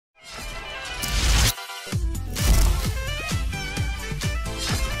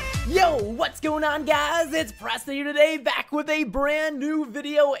Yo, what's going on, guys? It's Preston here today, back with a brand new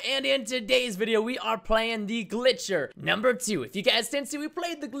video, and in today's video, we are playing the Glitcher number 2. If you guys didn't see, we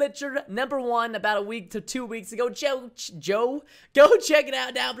played the Glitcher number 1 about a week to 2 weeks ago. Go check it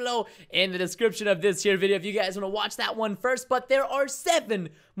out down below in the description of this here video if you guys want to watch that one first. But there are 7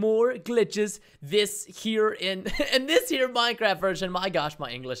 more glitches this here in this here Minecraft version. My gosh, my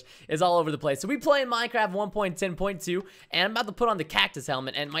English is all over the place. So we play in Minecraft 1.10.2, and I'm about to put on the cactus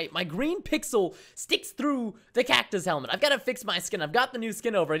helmet, and my green pixel sticks through the cactus helmet. I've got to fix my skin. I've got the new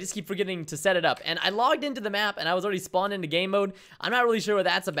skin over. I just keep forgetting to set it up, and I logged into the map, and I was already spawned into game mode. I'm not really sure what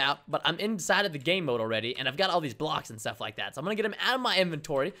that's about, but I'm inside of the game mode already, and I've got all these blocks and stuff like that, so I'm gonna get them out of my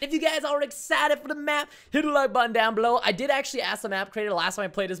inventory. If you guys are excited for the map, hit the like button down below. I did actually ask the map creator last time I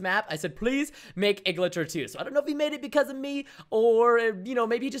played his map. I said, please make a Glitcher 2. So I don't know if he made it because of me, or, you know,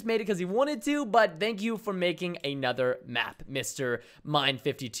 maybe he just made it because he wanted to, but thank you for making another map, Mr.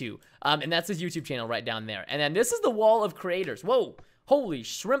 Mine52. And that's his YouTube channel right down there. And then this is the wall of creators. Whoa. Holy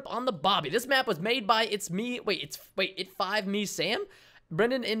shrimp on the bobby. This map was made by It's 5 Me Sam,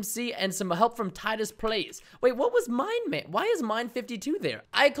 Brendan MC, and some help from PrestonPlayz. Wait, what was Mine? Why is Mine52 there?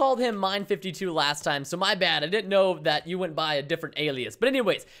 I called him Mine52 last time, so my bad. I didn't know that you went by a different alias. But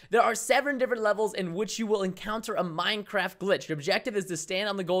anyways, there are 7 different levels in which you will encounter a Minecraft glitch. Your objective is to stand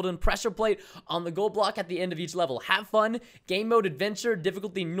on the golden pressure plate on the gold block at the end of each level. Have fun, game mode adventure,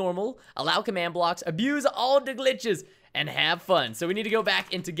 difficulty normal, allow command blocks, abuse all the glitches, and have fun. So we need to go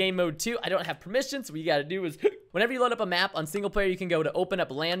back into game mode 2. I don't have permission, so what you gotta do is whenever you load up a map on single player, you can go to open up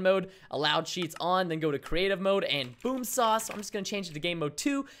land mode, allow cheats on, then go to creative mode, and boom sauce. So I'm just gonna change it to game mode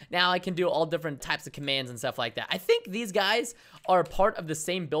 2. Now I can do all different types of commands and stuff like that. I think these guys are part of the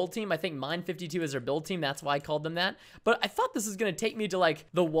same build team. I think Mine52 is their build team. That's why I called them that. But I thought this was gonna take me to like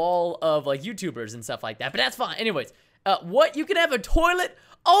the wall of like YouTubers and stuff like that. But that's fine. Anyways, what? You can have a toilet?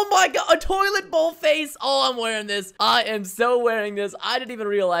 Oh my god, a toilet bowl face. Oh, I'm wearing this. I am so wearing this. I didn't even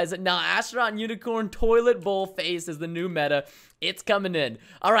realize it. Now, astronaut and unicorn toilet bowl face is the new meta. It's coming in.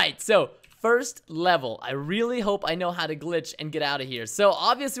 All right, so first level. I really hope I know how to glitch and get out of here. So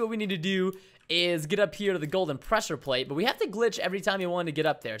obviously what we need to do is get up here to the golden pressure plate, but we have to glitch every time you want to get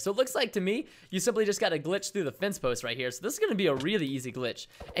up there. So it looks like to me, you simply just got to glitch through the fence post right here. So this is going to be a really easy glitch.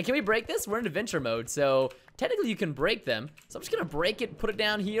 And can we break this? We're in adventure mode, so technically you can break them. So I'm just going to break it, put it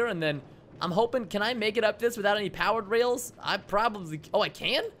down here, and then I'm hoping, can I make it up this without any powered rails? I probably, oh, I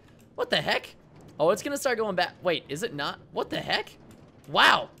can? What the heck? Oh, it's going to start going back. Wait, is it not? What the heck?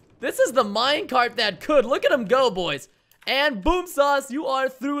 Wow, this is the minecart that could. Look at them go, boys. And boom sauce, you are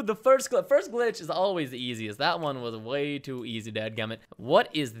through the first glitch. First glitch is always the easiest. That one was way too easy, dadgummit. What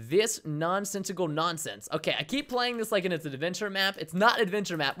is this nonsensical nonsense? Okay, I keep playing this like it's an adventure map. It's not an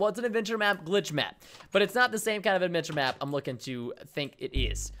adventure map. Well, it's an adventure map, glitch map. But it's not the same kind of adventure map I'm looking to think it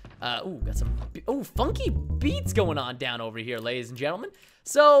is. Ooh, got some, funky beats going on down over here, ladies and gentlemen.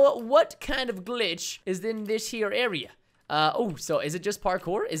 So, what kind of glitch is in this here area? So is it just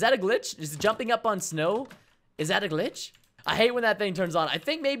parkour? Is that a glitch? Is it jumping up on snow? Is that a glitch? I hate when that thing turns on. I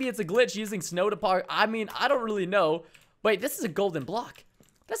think maybe it's a glitch using snow to park. I mean, I don't really know. Wait, this is a golden block.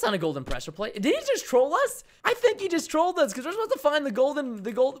 That's not a golden pressure plate. Did he just troll us? I think he just trolled us because we're supposed to find the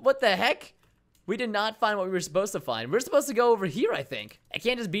gold, what the heck? We did not find what we were supposed to find. We're supposed to go over here, I think. I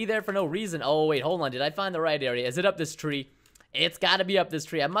can't just be there for no reason. Oh, wait, hold on. Did I find the right area? Is it up this tree? It's got to be up this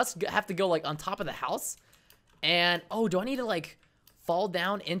tree. I must have to go like on top of the house. And, oh, do I need to like fall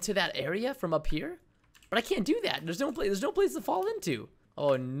down into that area from up here? But I can't do that. There's no place to fall into.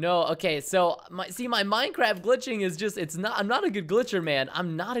 Oh no. Okay, so my Minecraft glitching is just, I'm not a good glitcher, man.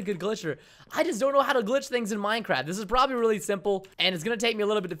 I'm not a good glitcher. I just don't know how to glitch things in Minecraft. This is probably really simple, and it's gonna take me a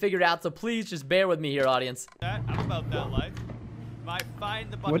little bit to figure it out, so please just bear with me here, audience. I'm about that life.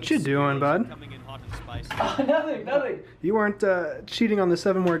 What you doing, bud? Nothing. You weren't cheating on the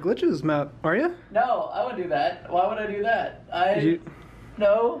 7 more glitches map, are you? No, I wouldn't do that. Why would I do that?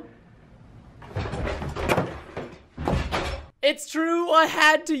 No. It's true, I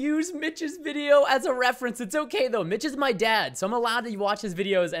had to use Mitch's video as a reference. It's okay though, Mitch is my dad, so I'm allowed to watch his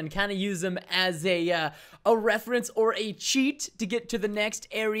videos and kind of use them as a reference or a cheat to get to the next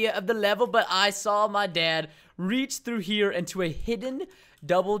area of the level. But I saw my dad reach through here into a hidden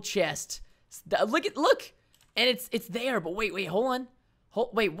double chest. Look, and it's there. But wait, hold on.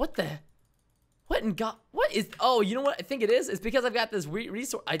 Wait, what the? What in God? What is? Oh, you know what I think it is? It's because I've got this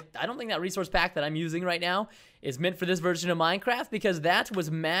resource. I don't think that resource pack that I'm using right now is meant for this version of Minecraft because that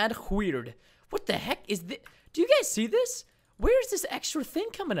was mad weird. What the heck is this? Do you guys see this? Where's this extra thing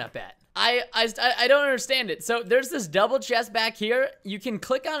coming up at? I don't understand it. So there's this double chest back here. You can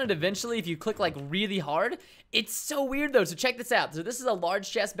click on it eventually if you click like really hard. It's so weird though. So check this out. So this is a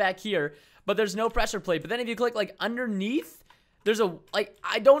large chest back here, but there's no pressure plate. But then if you click like underneath, there's a, like,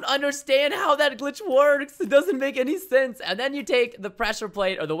 I don't understand how that glitch works. It doesn't make any sense. And then you take the pressure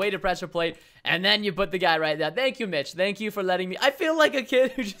plate or the weighted pressure plate, and then you put the guy right there. Thank you, Mitch. Thank you for letting me. I feel like a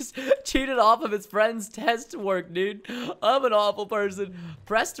kid who just cheated off of his friend's test work, dude. I'm an awful person.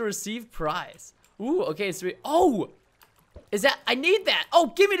 Press to receive prize. Ooh, okay, so oh, is that, I need that.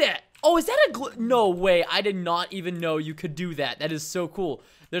 Oh, give me that. Oh, is that a glitch? No way. I did not even know you could do that. That is so cool.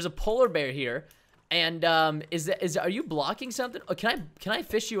 There's a polar bear here. And, are you blocking something? Oh, can I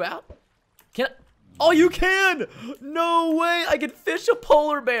fish you out? Can I? Oh, you can! No way! I can fish a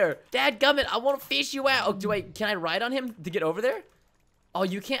polar bear! Dadgummit, I want to fish you out! Oh, can I ride on him to get over there? Oh,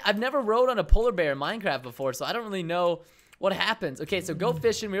 you can't. I've never rode on a polar bear in Minecraft before, so I don't really know what happens. Okay, so go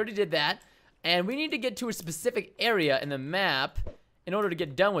fishing. We already did that. And we need to get to a specific area in the map in order to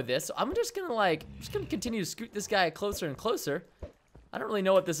get done with this. So I'm just gonna, continue to scoot this guy closer and closer. I don't really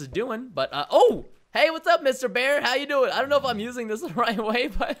know what this is doing, but, oh! Hey, what's up, Mr. Bear? How you doing? I don't know if I'm using this the right way,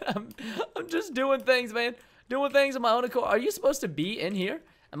 but I'm just doing things, man. Doing things on my own accord. Are you supposed to be in here?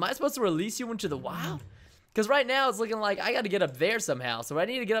 Am I supposed to release you into the wild? Because right now it's looking like I got to get up there somehow. So I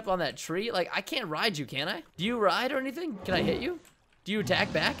need to get up on that tree. Like, I can't ride you, can I? Do you ride or anything? Can I hit you? Do you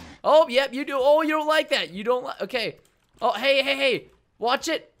attack back? Oh, yep, you do. Oh, you don't like that. You don't like, okay. Oh, hey. Watch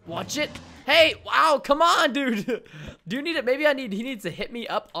it. Watch it. Hey, wow, come on, dude. Do you need it? Maybe he needs to hit me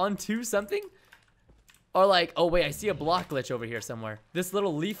up onto something? Or like, oh wait, I see a block glitch over here somewhere. This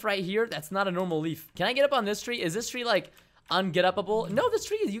little leaf right here, that's not a normal leaf. Can I get up on this tree? Is this tree like unget-upable? No, this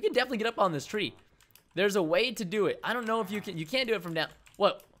tree, you can definitely get up on this tree. There's a way to do it. I don't know if you can't do it from down.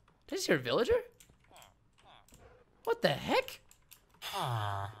 What? Did I just hear a villager? What the heck?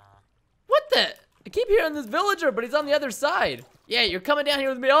 What the? I keep hearing this villager, but he's on the other side. Yeah, you're coming down here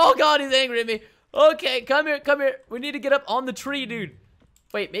with me. Oh God, he's angry at me. Okay, come here. We need to get up on the tree, dude.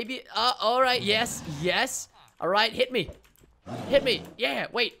 Wait, maybe, all right, yes. All right, hit me. Yeah,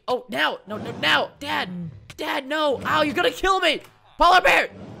 wait. Oh, now, no, now. Dad, no. Ow, you're gonna kill me. Polar bear,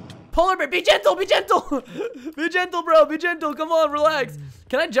 be gentle. Be gentle, bro, be gentle. Come on, relax.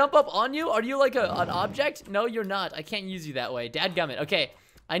 Can I jump up on you? Are you like an object? No, you're not. I can't use you that way. Dadgummit. Okay,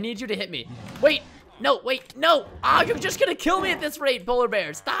 I need you to hit me. Wait, no. Oh, you're just gonna kill me at this rate, polar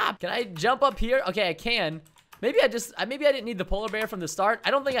bear. Stop. Can I jump up here? Okay, I can. Maybe I didn't need the polar bear from the start.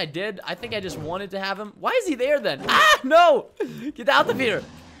 I don't think I did. I think I just wanted to have him. Why is he there then? Ah, no! Get out of here.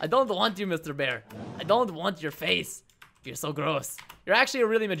 I don't want you, Mr. Bear. I don't want your face. You're so gross. You're actually a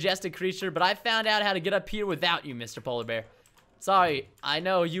really majestic creature, but I found out how to get up here without you, Mr. Polar Bear. Sorry, I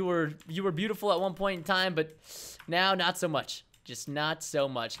know you were beautiful at one point in time, but now not so much. Just not so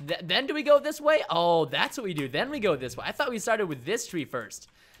much. Then do we go this way? Oh, that's what we do. Then we go this way. I thought we started with this tree first.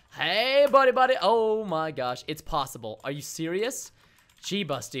 Hey, buddy. Oh my gosh, it's possible. Are you serious?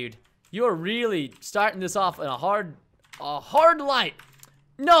 Gee-bus, dude. You're really starting this off in a hard light.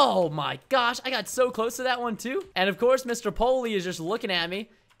 No, my gosh, I got so close to that one too. And of course, Mr. Polly is just looking at me.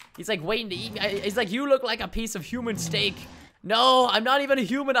 He's like waiting to eat me. He's like, you look like a piece of human steak. No, I'm not even a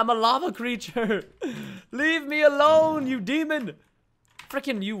human. I'm a lava creature. Leave me alone, you demon.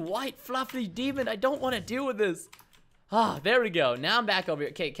 Frickin' you white, fluffy demon. I don't want to deal with this. Ah, there we go. Now I'm back over here.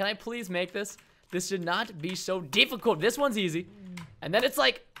 Okay, can I please make this? This should not be so difficult. This one's easy. And then it's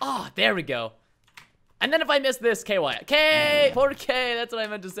like, there we go. And then if I miss this, KY. K, por K, that's what I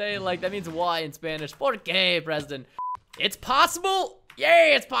meant to say. Like, that means Y in Spanish. Por K, Preston. It's possible.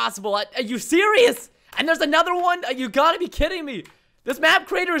 Yay, it's possible. Are you serious? And there's another one? You gotta be kidding me. This map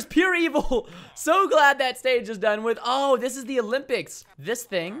creator is pure evil. So glad that stage is done with. Oh, this is the Olympics. This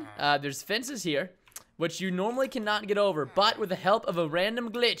thing, there's fences here, which you normally cannot get over, but with the help of a random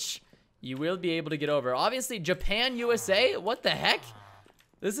glitch, you will be able to get over. Obviously, Japan, USA, what the heck?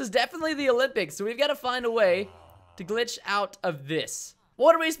 This is definitely the Olympics, so we've got to find a way to glitch out of this.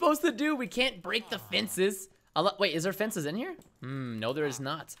 What are we supposed to do? We can't break the fences. Wait, is there fences in here? No, there is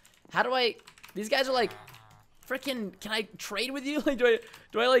not. How do I, these guys are like, freaking, can I trade with you? Like,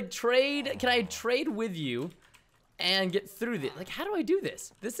 do I like trade? Can I trade with you and get through this? Like, how do I do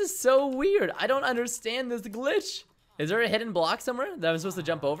this? This is so weird. I don't understand this glitch. Is there a hidden block somewhere that I'm supposed to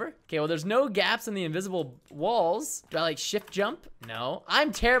jump over? Okay, well, there's no gaps in the invisible walls. Do I like shift jump? No.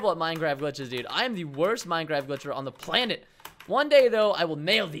 I'm terrible at Minecraft glitches, dude. I am the worst Minecraft glitcher on the planet. One day, though, I will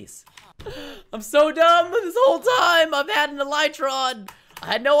nail these. I'm so dumb. This whole time I've had an elytra on. I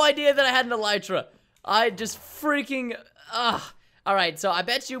had no idea that I had an elytra. I just freaking, All right, so I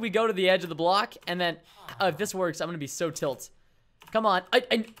bet you we go to the edge of the block, and then if this works, I'm gonna be so tilt. Come on.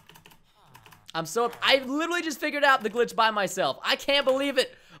 I literally just figured out the glitch by myself. I can't believe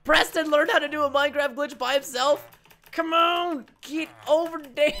it. Preston learned how to do a Minecraft glitch by himself. Come on, get over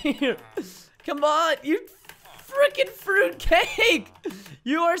there. Come on, you freaking fruitcake.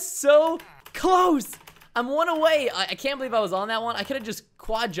 You are so close. I'm one away. I can't believe I was on that one. I could have just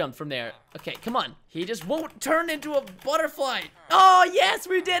quad jumped from there. Okay, come on. He just won't turn into a butterfly. Oh, yes,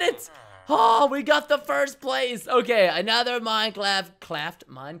 we did it. Oh, we got the first place. Okay, another Minecraft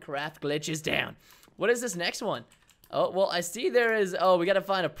glitch is down. What is this next one? Oh, well, I see there is, oh, we got to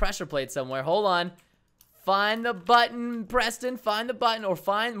find a pressure plate somewhere. Hold on. Find the button, Preston. Find the button, or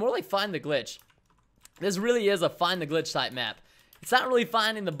more like find the glitch. This really is a find the glitch type map. It's not really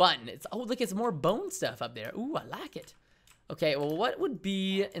finding the button. It's, oh, look, it's more bone stuff up there. Ooh, I like it. Okay, well, what would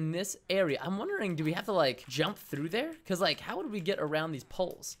be in this area? I'm wondering, do we have to, like, jump through there? Because, like, how would we get around these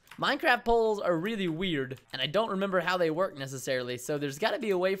poles? Minecraft poles are really weird, and I don't remember how they work necessarily, so there's got to be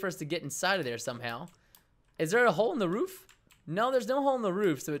a way for us to get inside of there somehow. Is there a hole in the roof? No, there's no hole in the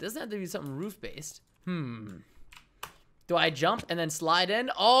roof, so it doesn't have to be something roof-based. Do I jump and then slide in?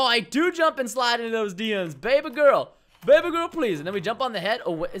 Oh, I do jump and slide into those DMs. Baby girl, please. And then we jump on the head.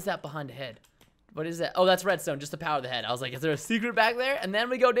 Oh, what is that behind the head? What is that? Oh, that's redstone, just to power the head. I was like, is there a secret back there? And then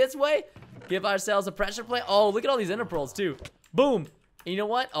we go this way, give ourselves a pressure plate. Oh, look at all these ender pearls too. Boom. And you know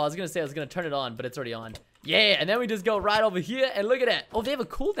what? Oh, I was gonna say I was gonna turn it on, but it's already on. Yeah, and then we just go right over here, and look at that. Oh, they have a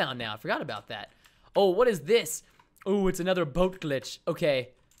cooldown now. I forgot about that. Oh, what is this? Oh, it's another boat glitch. Okay,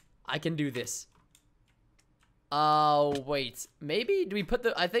 I can do this. Oh, wait. Maybe,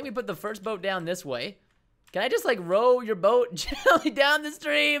 I think we put the first boat down this way. Can I just, like, row your boat gently down the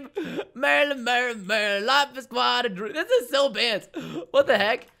stream? Maryland, life is quite a dream. This is so bad. What the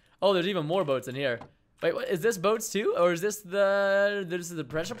heck? Oh, there's even more boats in here. Wait, what, is this boats too? Or is this the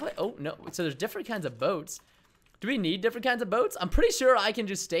pressure plate? Oh, no. So there's different kinds of boats. Do we need different kinds of boats? I'm pretty sure I can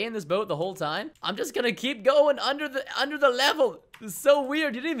just stay in this boat the whole time. I'm just gonna keep going under the level. It's so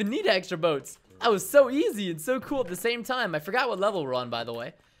weird. You didn't even need extra boats. That was so easy and so cool at the same time. I forgot what level we're on, by the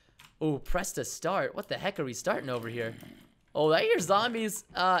way. Oh, press to start. What the heck are we starting over here? Oh, I hear zombies.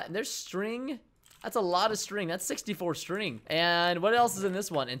 There's string. That's a lot of string. That's 64 string. And what else is in this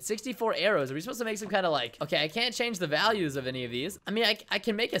one? And 64 arrows. Are we supposed to make some kind of like... Okay, I can't change the values of any of these. I mean, I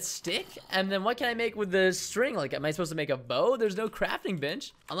can make a stick. And then what can I make with the string? Like, am I supposed to make a bow? There's no crafting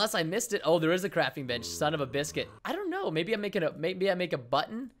bench. Unless I missed it. Oh, there is a crafting bench. Son of a biscuit. I don't know. Maybe I make a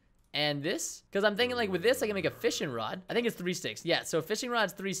button. And this, because I'm thinking like with this, I can make a fishing rod. I think it's 3 sticks. Yeah, so a fishing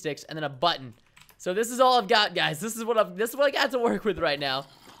rod's 3 sticks and then a button. So this is all I've got, guys. This is what I got to work with right now.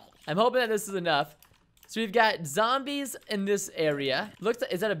 I'm hoping that this is enough. So we've got zombies in this area. Looks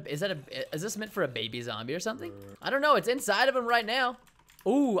like, is this meant for a baby zombie or something? I don't know. It's inside of him right now.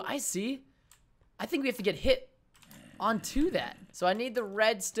 Ooh, I see. I think we have to get hit onto that. So I need the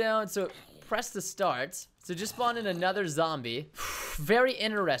redstone. So press the start. So just spawn in another zombie. Very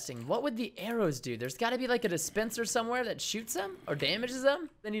interesting. What would the arrows do? There's got to be like a dispenser somewhere that shoots them or damages them.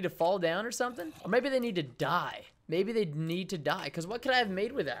 They need to fall down or something. Or maybe they need to die. Maybe they need to die. Because what could I have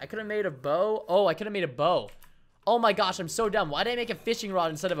made with that? I could have made a bow. Oh, I could have made a bow. Oh my gosh, I'm so dumb. Why did I make a fishing rod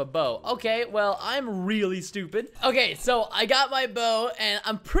instead of a bow? Okay, well, I'm really stupid. Okay, so I got my bow, and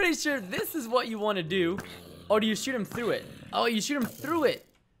I'm pretty sure this is what you want to do. Or do you shoot them through it? Oh, you shoot them through it.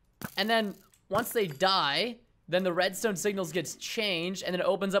 And then once they die, then the redstone signals gets changed, and then it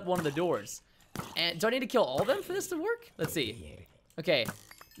opens up one of the doors. And do I need to kill all of them for this to work? Let's see. Okay,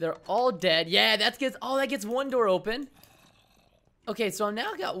 they're all dead. Yeah, that gets one door open. Okay, so I've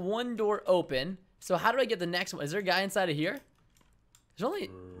now got one door open. So how do I get the next one? Is there a guy inside of here? There's only...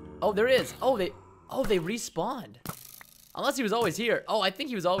 Oh, there is. Oh, they respawned. Unless he was always here. Oh, I think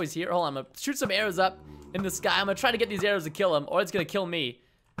he was always here. Hold on, I'm gonna shoot some arrows up in the sky. I'm gonna try to get these arrows to kill him, or it's gonna kill me.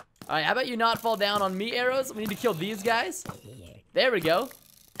 All right, how about you not fall down on me, arrows? We need to kill these guys. There we go.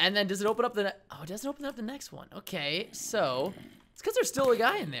 And then does it open up the... Oh, it doesn't open up the next one. Okay, so... It's because there's still a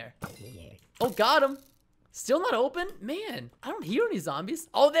guy in there. Oh, got him. Still not open? Man, I don't hear any zombies.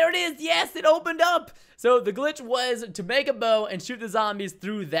 Oh, there it is. Yes, it opened up. So the glitch was to make a bow and shoot the zombies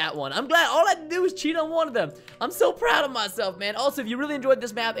through that one. I'm glad all I had to do was cheat on one of them. I'm so proud of myself, man. Also, if you really enjoyed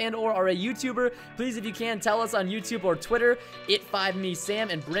this map and or are a YouTuber, please, if you can, tell us on YouTube or Twitter, it5mesam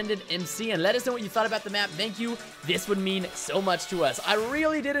and BrendanMC, and let us know what you thought about the map. Thank you. This would mean so much to us. I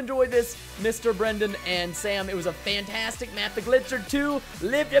really did enjoy this, Mr. Brendan and Sam. It was a fantastic map. The Glitcher 2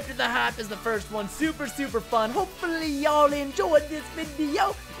 lived up to the hype as the first one. Super, super fun. Hopefully, y'all enjoyed this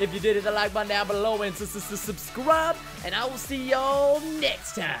video. If you did, hit the like button down below and subscribe, and I will see y'all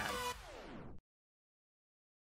next time.